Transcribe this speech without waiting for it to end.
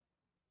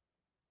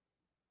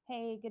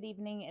Hey, good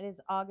evening. It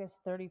is August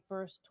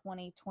 31st,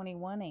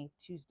 2021, a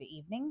Tuesday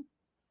evening,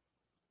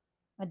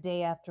 a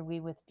day after we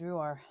withdrew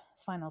our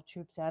final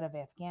troops out of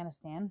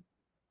Afghanistan.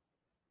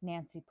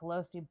 Nancy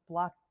Pelosi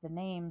blocked the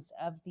names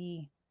of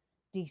the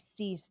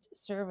deceased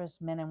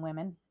servicemen and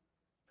women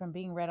from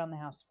being read on the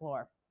House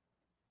floor.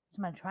 So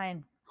I'm going to try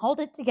and hold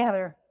it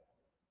together,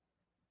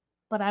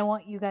 but I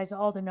want you guys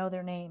all to know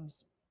their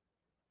names.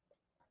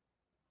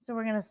 So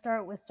we're going to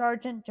start with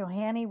Sergeant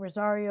Johanny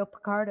Rosario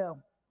Picardo.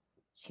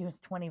 She was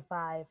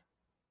 25.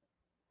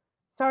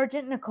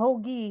 Sergeant Nicole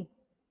G.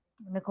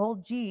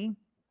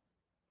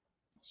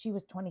 She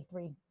was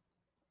 23.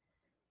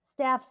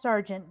 Staff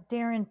Sergeant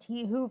Darren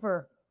T.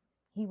 Hoover.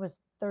 He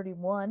was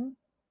 31.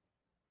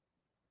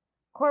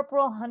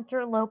 Corporal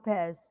Hunter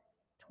Lopez,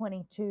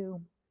 22.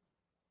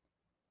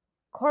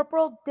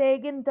 Corporal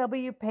Dagan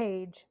W.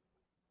 Page.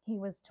 He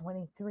was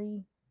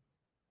 23.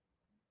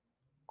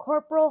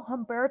 Corporal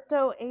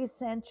Humberto A.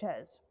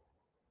 Sanchez.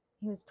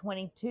 He was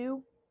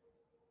 22.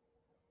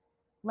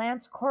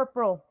 Lance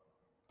Corporal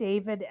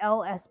David L.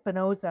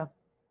 Espinoza.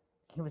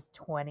 He was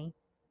 20.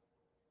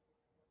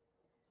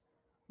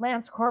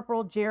 Lance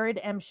Corporal Jared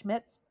M.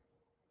 Schmitz,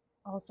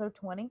 also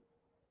 20.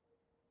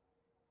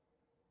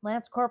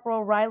 Lance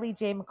Corporal Riley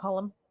J.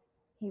 McCollum,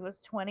 he was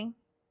 20,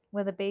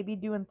 with a baby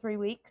due in 3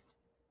 weeks.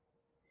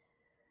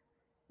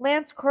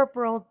 Lance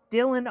Corporal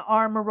Dylan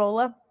R.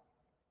 Marola,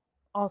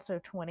 also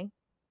 20.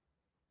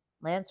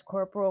 Lance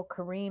Corporal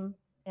Kareem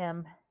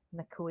M.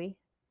 Nakui,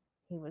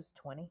 he was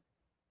 20.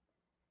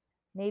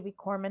 Navy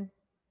Corpsman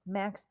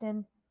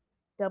Maxton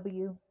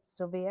W.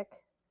 Soviak,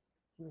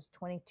 he was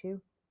 22.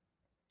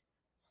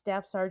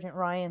 Staff Sergeant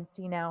Ryan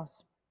C.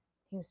 Nouse,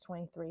 he was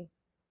 23.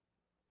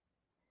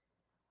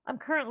 I'm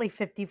currently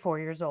 54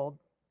 years old.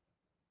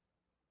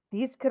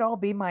 These could all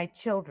be my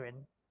children,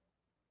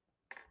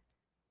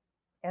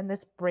 and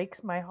this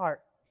breaks my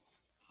heart.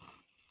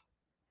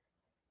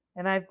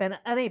 And I've been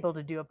unable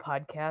to do a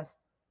podcast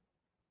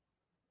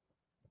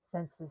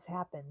since this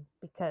happened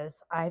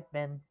because I've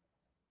been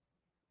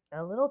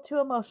a little too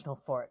emotional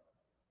for it.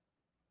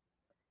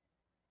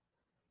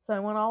 So I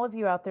want all of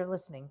you out there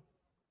listening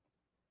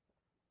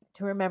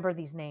to remember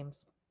these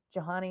names: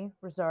 Johanny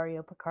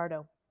Rosario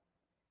Picardo,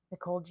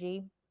 Nicole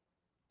G.,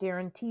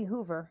 Darren T.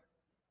 Hoover,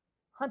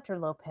 Hunter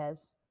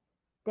Lopez,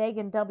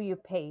 Dagan W.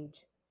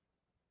 Page,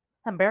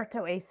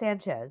 Humberto A.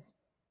 Sanchez,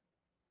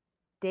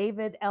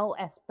 David L.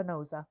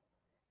 Espinoza,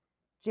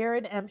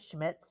 Jared M.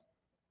 Schmitz,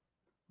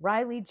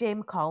 Riley J.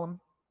 McCollum,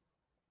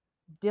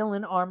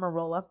 Dylan R.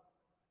 Marola,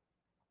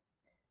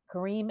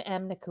 Kareem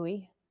M.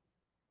 Nakui,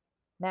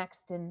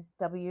 Maxton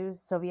W.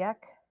 Soviak,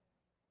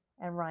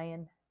 and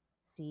Ryan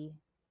C.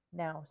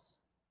 Nouse.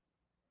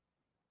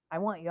 I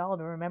want y'all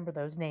to remember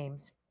those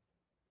names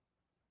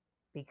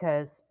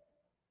because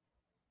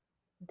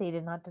they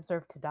did not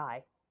deserve to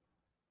die.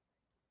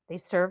 They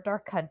served our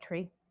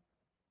country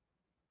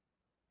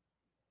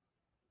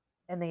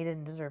and they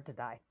didn't deserve to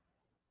die.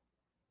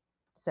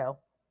 So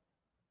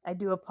I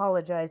do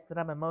apologize that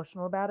I'm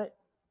emotional about it,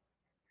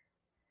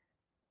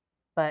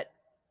 but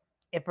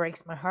it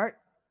breaks my heart.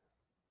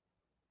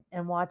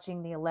 And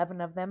watching the 11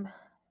 of them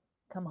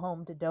come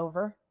home to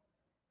Dover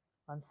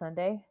on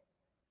Sunday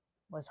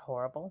was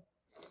horrible,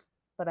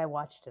 but I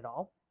watched it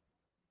all.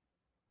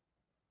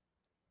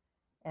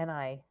 And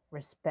I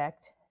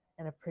respect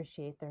and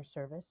appreciate their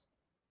service.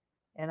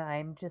 And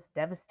I'm just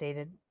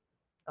devastated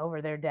over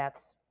their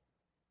deaths.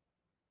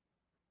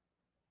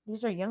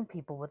 These are young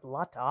people with a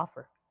lot to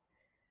offer.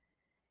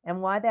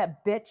 And why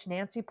that bitch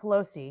Nancy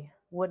Pelosi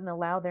wouldn't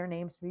allow their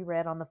names to be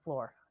read on the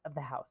floor of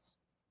the House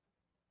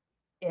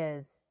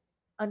is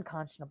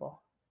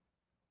unconscionable.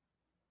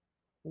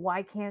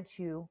 Why can't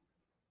you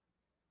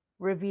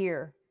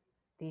revere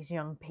these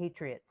young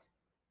patriots?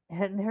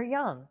 And they're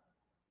young.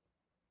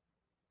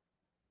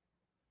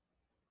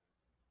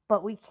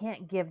 But we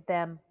can't give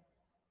them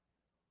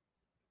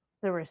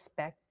the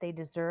respect they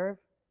deserve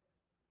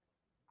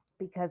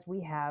because we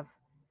have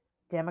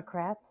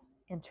Democrats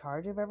in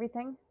charge of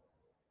everything.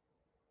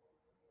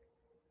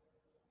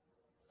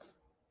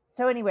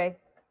 So anyway,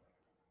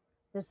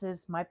 this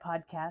is my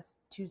podcast,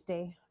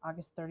 Tuesday,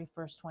 August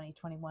 31st,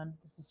 2021.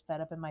 This is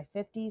Fed Up in My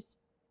 50s.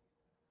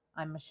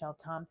 I'm Michelle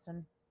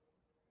Thompson.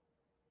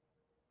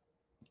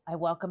 I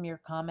welcome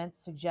your comments,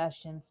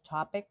 suggestions,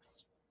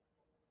 topics.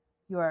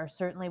 You are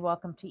certainly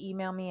welcome to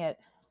email me at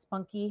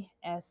spunky,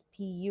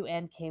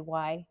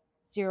 SPUNKY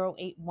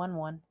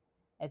 0811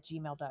 at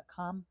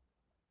gmail.com.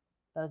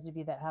 Those of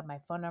you that have my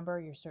phone number,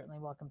 you're certainly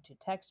welcome to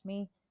text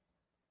me.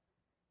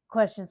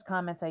 Questions,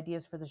 comments,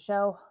 ideas for the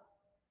show.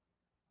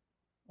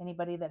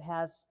 Anybody that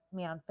has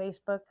me on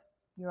Facebook,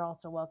 you're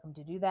also welcome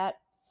to do that.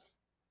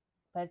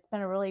 But it's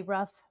been a really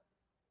rough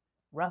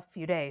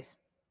few days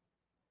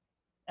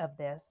of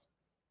this.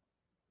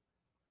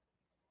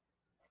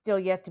 Still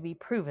yet to be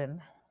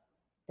proven.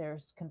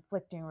 There's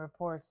conflicting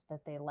reports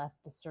that they left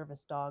the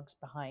service dogs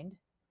behind.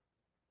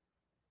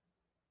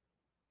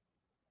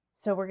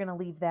 So we're going to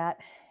leave that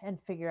and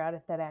figure out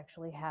if that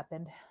actually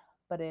happened.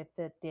 But if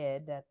it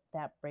did,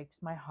 that breaks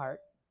my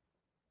heart.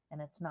 And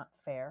it's not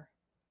fair.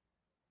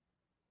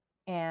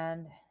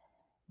 And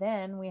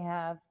then we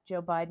have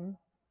Joe Biden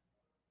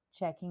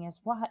checking his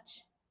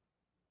watch.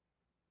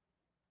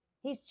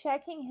 He's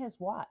checking his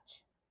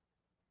watch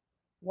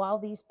while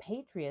these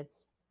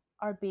patriots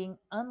are being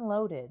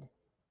unloaded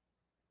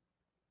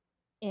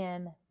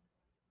in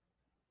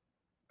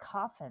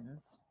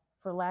coffins,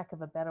 for lack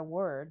of a better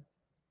word.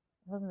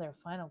 It wasn't their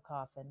final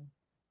coffin,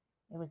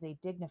 it was a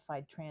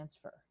dignified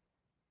transfer.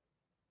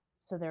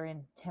 So they're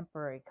in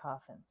temporary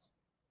coffins.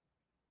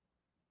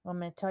 Well, I'm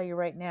going to tell you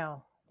right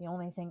now, the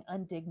only thing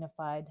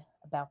undignified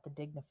about the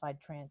dignified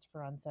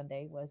transfer on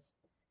Sunday was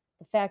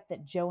the fact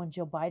that Joe and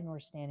Joe Biden were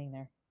standing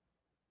there.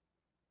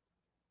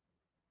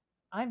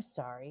 I'm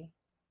sorry.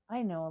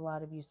 I know a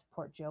lot of you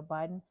support Joe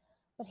Biden,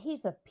 but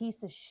he's a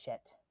piece of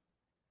shit.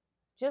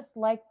 Just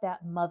like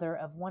that mother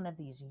of one of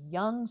these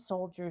young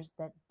soldiers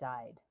that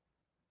died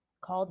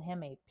called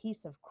him a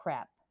piece of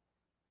crap,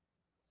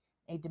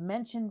 a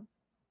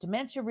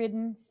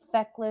dementia-ridden,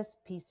 feckless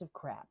piece of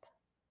crap.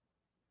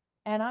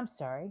 And I'm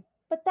sorry,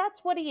 but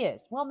that's what he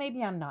is. Well,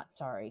 maybe I'm not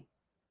sorry.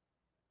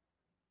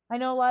 I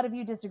know a lot of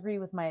you disagree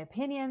with my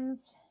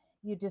opinions.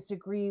 You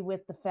disagree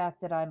with the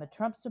fact that I'm a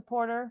Trump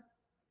supporter.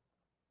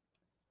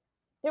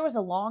 There was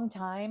a long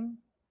time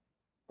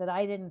that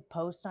I didn't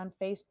post on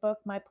Facebook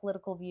my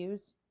political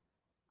views.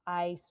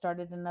 I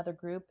started another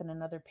group and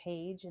another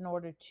page in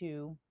order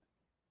to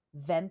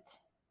vent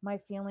my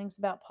feelings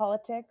about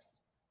politics.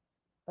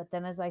 But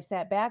then as I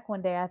sat back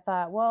one day, I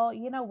thought, well,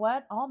 you know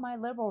what? All my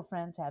liberal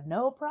friends have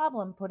no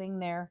problem putting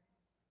their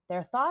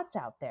thoughts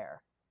out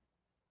there.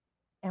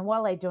 And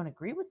while I don't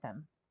agree with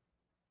them,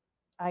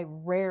 I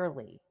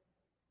rarely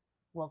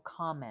will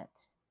comment.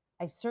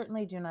 I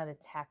certainly do not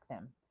attack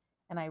them,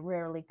 and I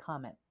rarely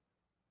comment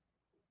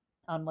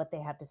on what they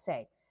have to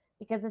say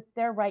because it's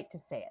their right to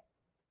say it.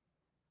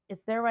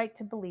 It's their right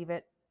to believe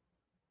it.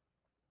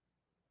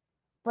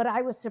 But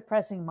I was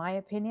suppressing my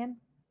opinion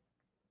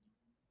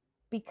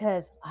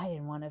because I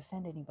didn't want to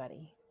offend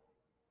anybody.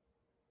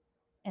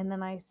 And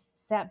then I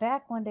sat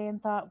back one day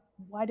and thought,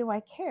 why do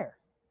I care?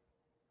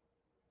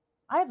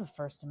 I have a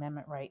First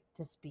Amendment right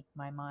to speak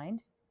my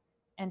mind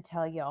and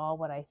tell you all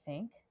what I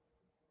think.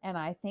 And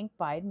I think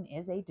Biden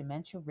is a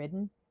dementia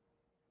ridden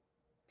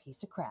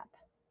piece of crap.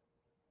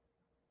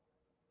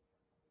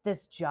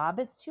 This job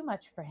is too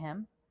much for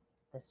him.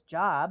 This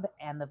job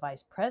and the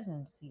vice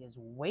presidency is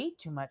way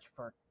too much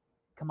for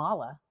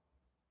Kamala.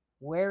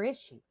 Where is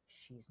she?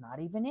 She's not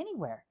even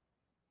anywhere.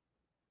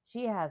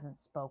 She hasn't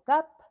spoke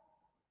up,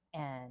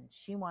 and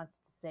she wants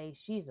to say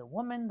she's a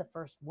woman, the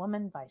first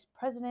woman vice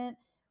president,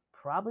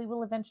 probably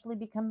will eventually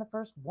become the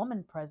first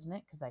woman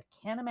president because I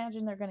can't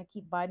imagine they're going to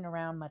keep Biden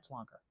around much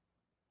longer.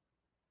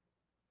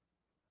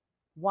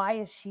 Why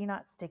is she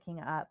not sticking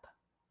up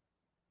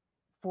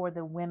for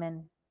the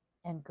women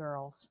and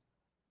girls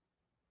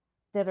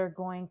that are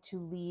going to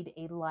lead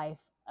a life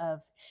of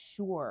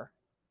sure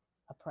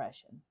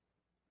oppression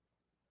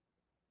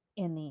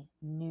in the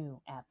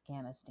new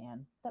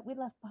Afghanistan that we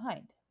left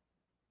behind?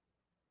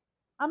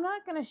 I'm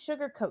not going to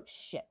sugarcoat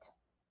shit.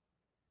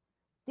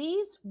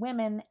 These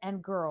women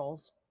and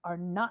girls are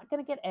not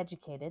going to get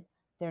educated.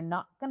 They're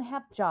not going to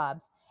have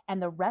jobs.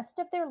 And the rest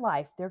of their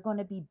life, they're going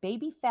to be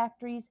baby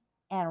factories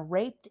and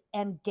raped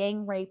and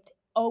gang raped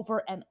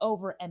over and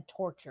over and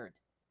tortured.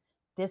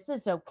 This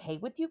is okay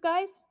with you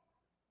guys?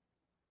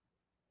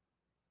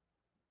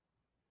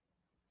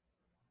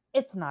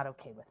 It's not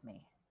okay with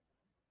me.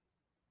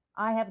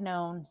 I have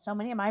known so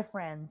many of my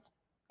friends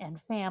and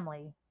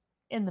family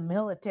in the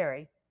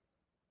military.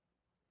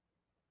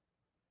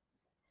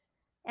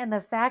 And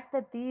the fact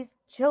that these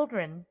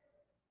children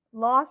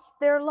lost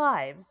their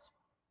lives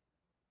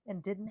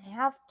and didn't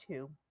have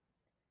to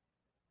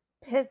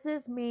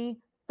pisses me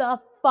the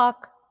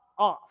fuck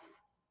off.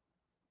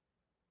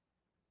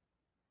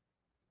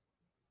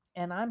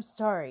 And I'm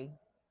sorry,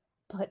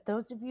 but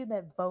those of you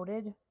that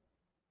voted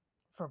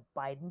for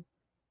Biden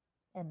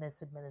and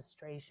this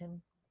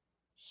administration,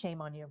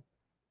 shame on you.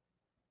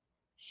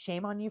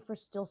 Shame on you for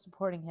still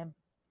supporting him.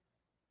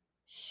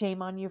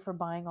 Shame on you for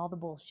buying all the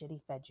bullshit he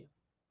fed you.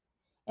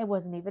 It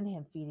wasn't even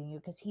him feeding you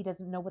because he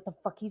doesn't know what the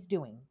fuck he's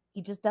doing.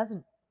 He just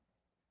doesn't.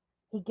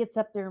 He gets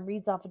up there and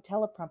reads off a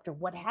teleprompter.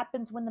 What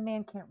happens when the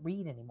man can't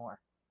read anymore?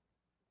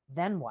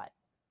 Then what?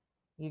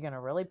 You going to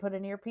really put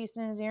an earpiece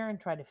in his ear and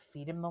try to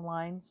feed him the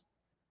lines?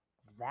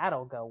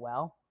 That'll go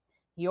well.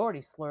 He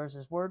already slurs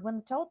his word when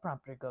the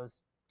teleprompter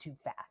goes too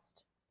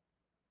fast.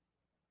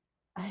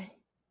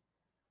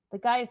 The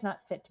guy is not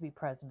fit to be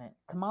president.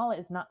 Kamala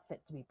is not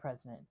fit to be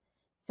president.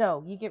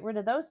 So you get rid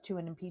of those two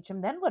and impeach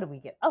him. Then what do we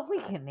get? Oh, we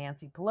get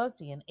Nancy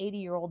Pelosi, an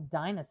 80-year-old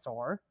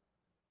dinosaur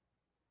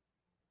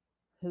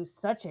who's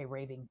such a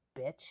raving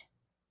bitch.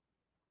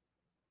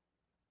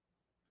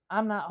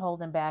 I'm not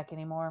holding back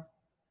anymore,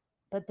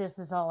 but this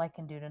is all I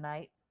can do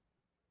tonight.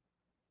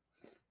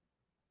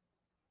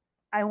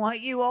 I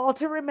want you all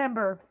to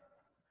remember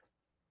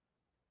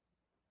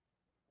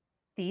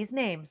these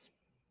names: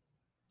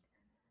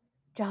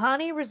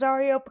 Jahani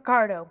Rosario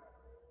Picardo,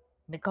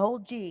 Nicole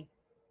G.,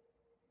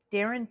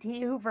 Darren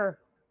T. Hoover,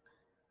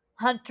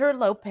 Hunter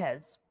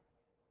Lopez,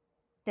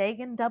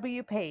 Dagan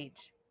W.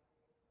 Page,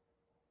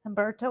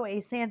 Humberto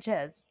A.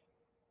 Sanchez,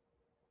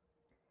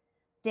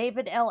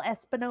 David L.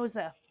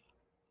 Espinoza,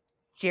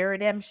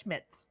 Jared M.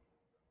 Schmitz,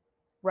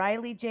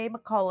 Riley J.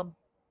 McCollum,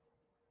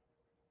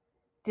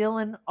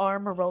 Dylan R.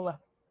 Marola,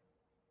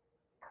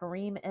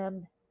 Kareem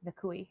M.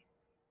 Nakui,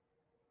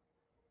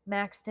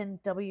 Maxton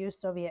W.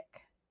 Soviek,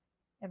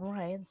 and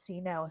Ryan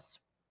C. Naus.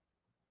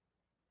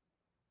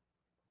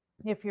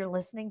 If you're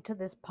listening to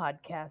this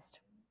podcast,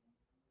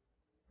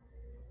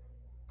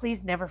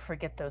 please never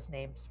forget those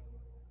names.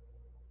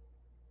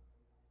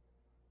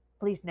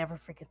 Please never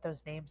forget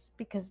those names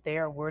because they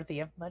are worthy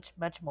of much,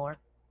 much more.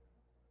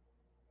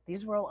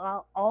 These were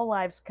all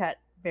lives cut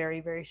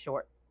very, very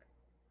short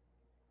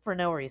for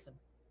no reason.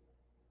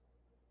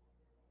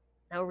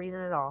 No reason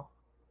at all.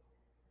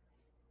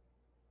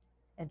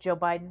 And Joe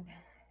Biden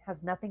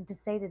has nothing to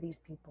say to these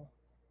people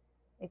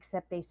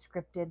except a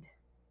scripted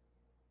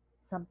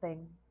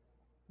something.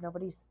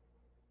 Nobody's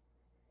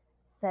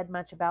said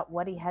much about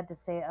what he had to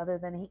say other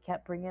than he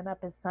kept bringing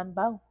up his son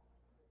Bo.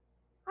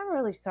 I'm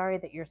really sorry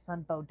that your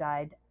son Bo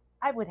died.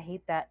 I would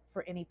hate that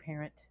for any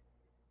parent,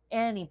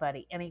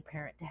 anybody, any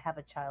parent to have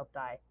a child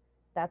die.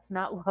 That's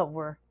not what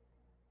we're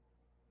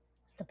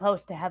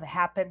supposed to have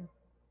happen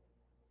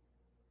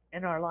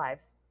in our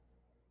lives.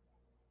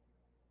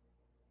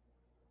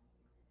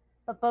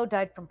 But Bo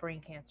died from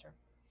brain cancer.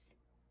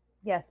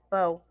 Yes,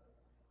 Bo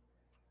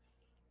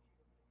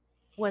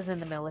was in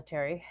the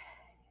military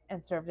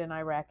and served in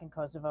Iraq and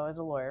Kosovo as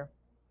a lawyer.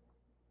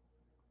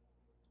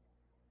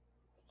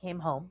 He came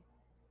home.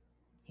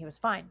 He was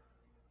fine.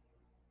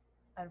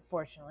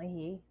 Unfortunately,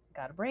 he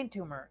got a brain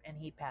tumor and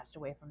he passed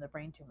away from the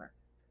brain tumor.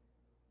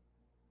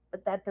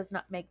 But that does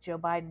not make Joe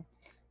Biden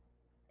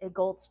a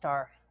gold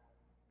star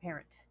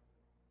parent.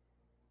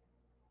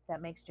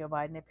 That makes Joe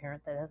Biden a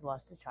parent that has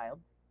lost a child,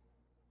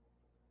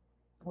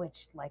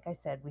 which, like I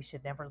said, we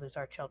should never lose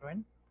our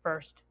children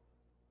first.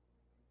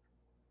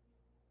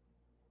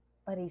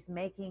 But he's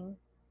making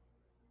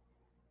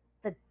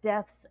the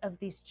deaths of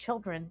these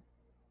children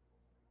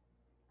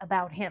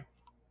about him.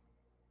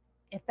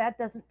 If that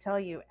doesn't tell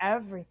you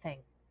everything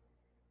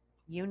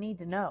you need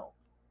to know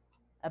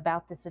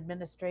about this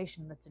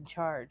administration that's in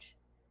charge,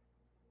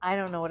 I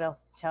don't know what else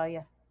to tell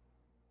you.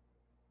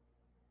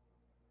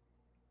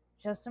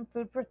 Just some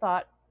food for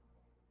thought.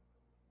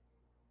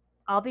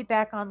 I'll be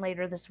back on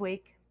later this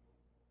week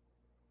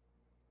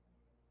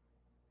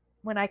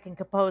when I can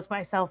compose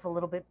myself a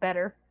little bit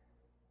better.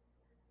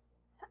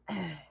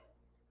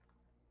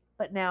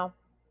 But now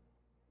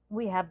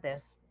we have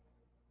this.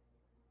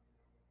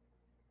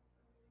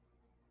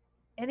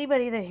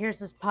 Anybody that hears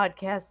this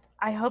podcast,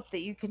 I hope that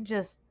you can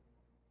just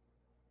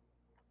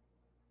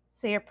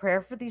say a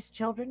prayer for these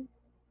children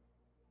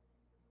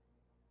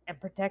and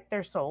protect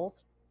their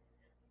souls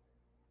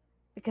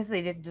because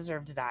they didn't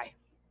deserve to die.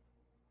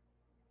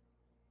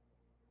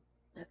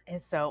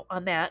 And so,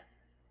 on that,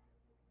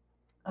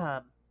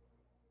 I'm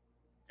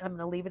going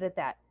to leave it at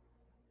that.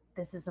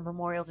 This is a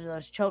memorial to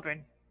those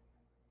children.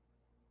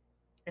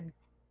 And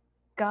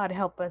God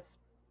help us.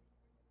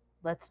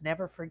 Let's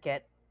never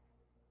forget.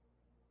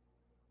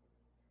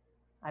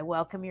 I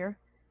welcome your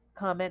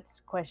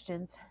comments,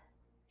 questions,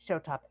 show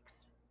topics.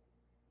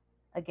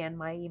 Again,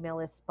 my email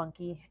is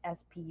spunky,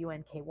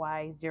 spunky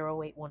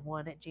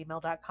 0811 at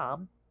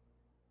gmail.com.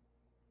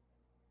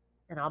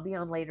 And I'll be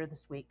on later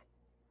this week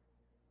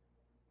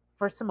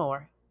for some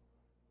more.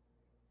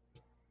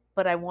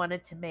 But I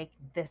wanted to make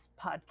this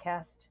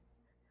podcast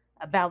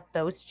about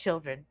those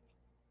children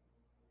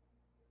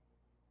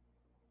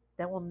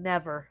that will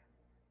never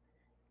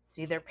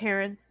see their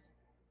parents,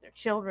 their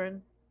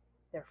children,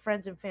 their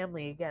friends and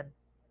family again.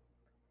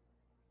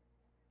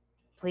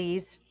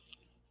 Please,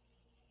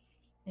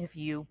 if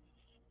you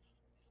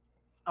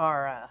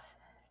are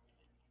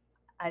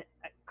a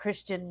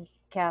Christian,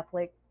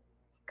 Catholic,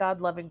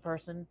 God-loving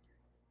person,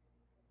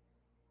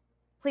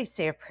 please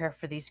say a prayer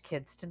for these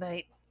kids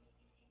tonight.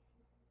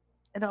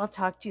 And I'll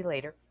talk to you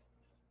later.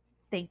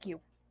 Thank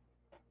you.